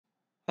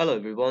Hello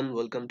everyone,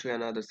 welcome to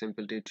another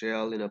simple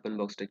tutorial in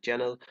OpenBox Tech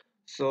channel.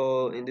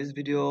 So in this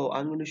video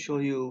I'm going to show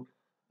you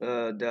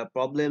the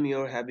problem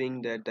you're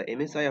having that the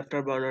MSI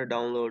Afterburner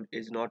download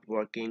is not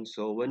working.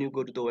 So when you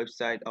go to the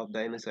website of the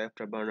MSI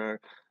Afterburner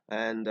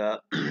and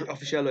the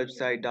official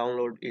website,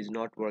 download is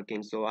not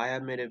working. So I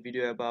have made a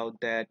video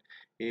about that,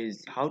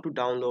 is how to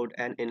download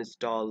and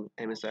install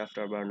MSI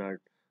Afterburner.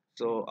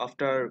 So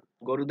after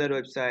go to that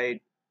website,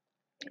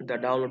 the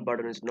download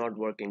button is not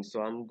working. So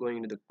I'm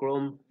going to the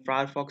Chrome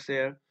Firefox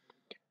here,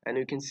 and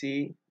you can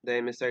see the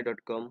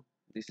msi.com.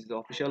 This is the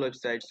official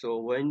website. So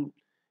when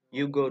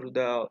you go to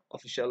the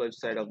official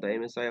website of the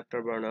MSI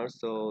Afterburner,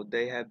 so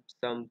they have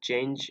some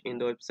change in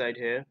the website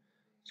here.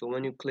 So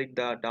when you click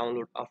the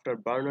download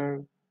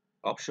Afterburner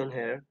option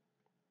here,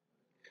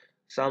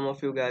 some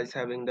of you guys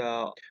having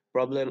the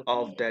problem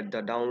of that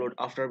the download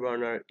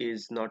Afterburner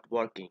is not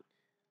working.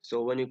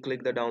 So when you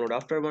click the download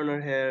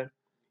Afterburner here,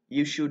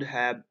 you should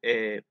have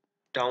a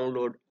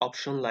download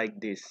option like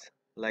this,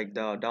 like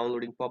the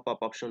downloading pop-up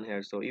option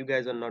here. So you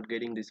guys are not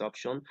getting this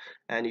option,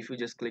 and if you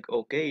just click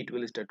OK, it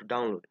will start to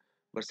download.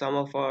 But some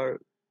of are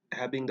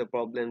having the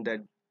problem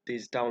that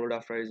this download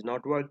after is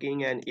not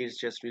working and it's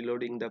just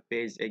reloading the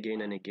page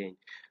again and again.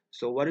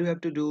 So what you have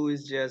to do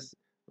is just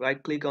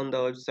right click on the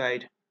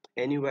website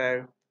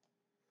anywhere,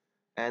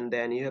 and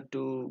then you have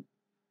to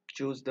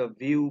choose the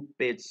view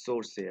page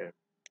source here.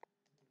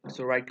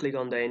 So right click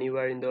on the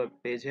anywhere in the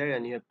page here,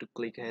 and you have to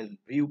click on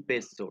view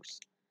page source.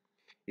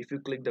 If you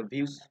click the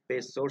view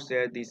page source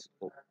here, this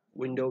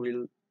window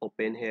will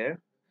open here.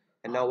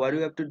 And now what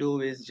you have to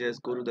do is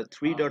just go to the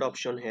three dot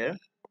option here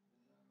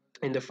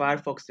in the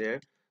Firefox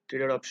here, three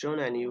dot option,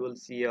 and you will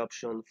see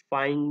option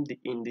find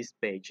in this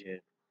page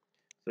here.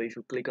 So if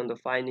you click on the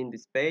find in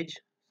this page,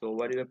 so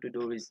what you have to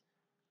do is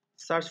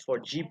search for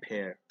zip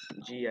here,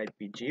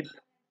 zip,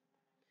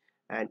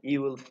 and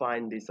you will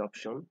find this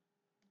option,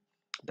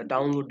 the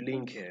download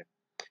link here.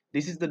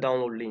 This is the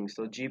download link.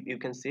 So zip, you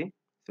can see,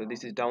 so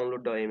this is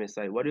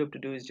download.msi. What you have to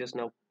do is just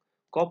now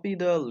copy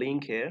the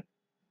link here,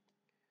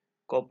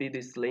 copy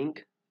this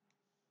link,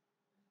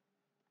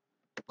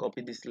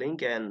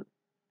 and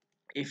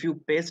if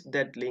you paste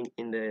that link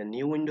in the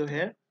new window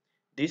here,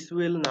 this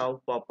will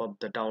now pop up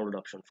the download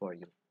option for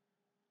you.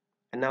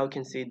 And now you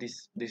can see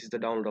this is the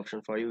download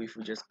option for you. If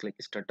you just click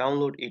start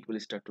download, it will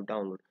start to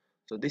download.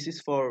 So this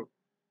is for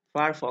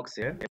Firefox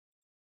here.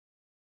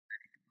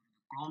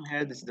 Chrome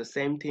here, this is the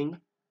same thing.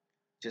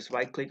 Just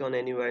right click on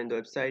anywhere in the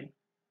website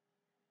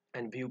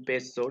and view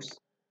page source.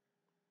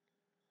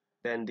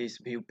 Then this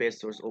view page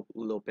source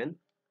will open.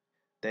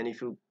 Then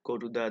if you go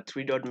to the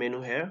three dot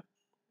menu here,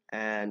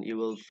 and you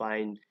will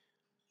find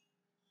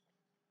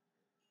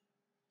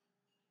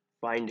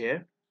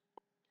here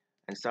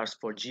and search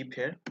for zip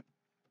here.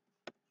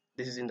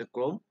 This is in the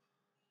Chrome,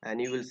 and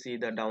you will see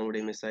the download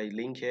MSI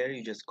link here.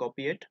 You just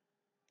copy it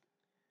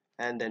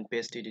and then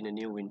paste it in a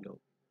new window.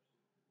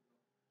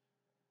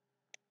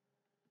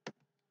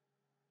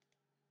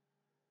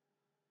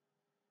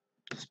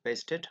 Just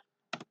paste it,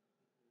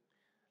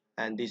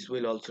 and this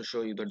will also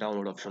show you the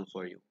download option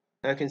for you.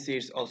 Now you can see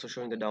it's also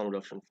showing the download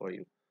option for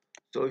you.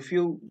 So if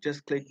you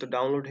just click the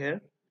download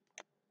here,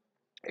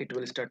 it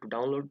will start to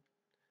download.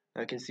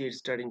 Now you can see it's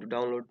starting to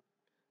download.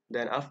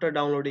 Then after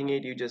downloading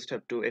it, you just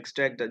have to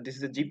extract that. This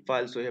is a zip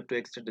file, so you have to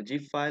extract the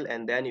zip file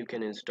and then you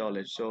can install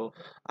it. So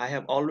I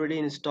have already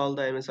installed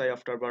the MSI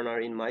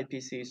Afterburner in my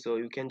PC, so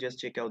you can just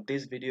check out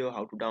this video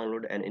how to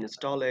download and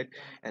install it.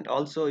 And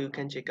also you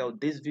can check out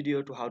this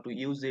video to how to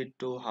use it,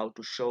 to how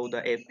to show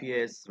the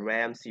FPS,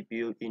 RAM,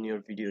 CPU in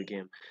your video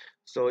game.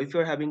 So if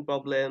you're having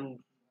problem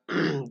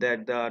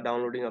that the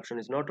downloading option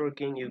is not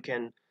working, you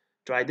can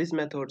try this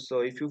method. So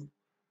if you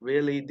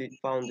really did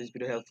found this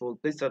video helpful,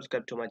 please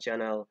subscribe to my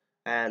channel,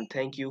 and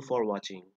thank you for watching.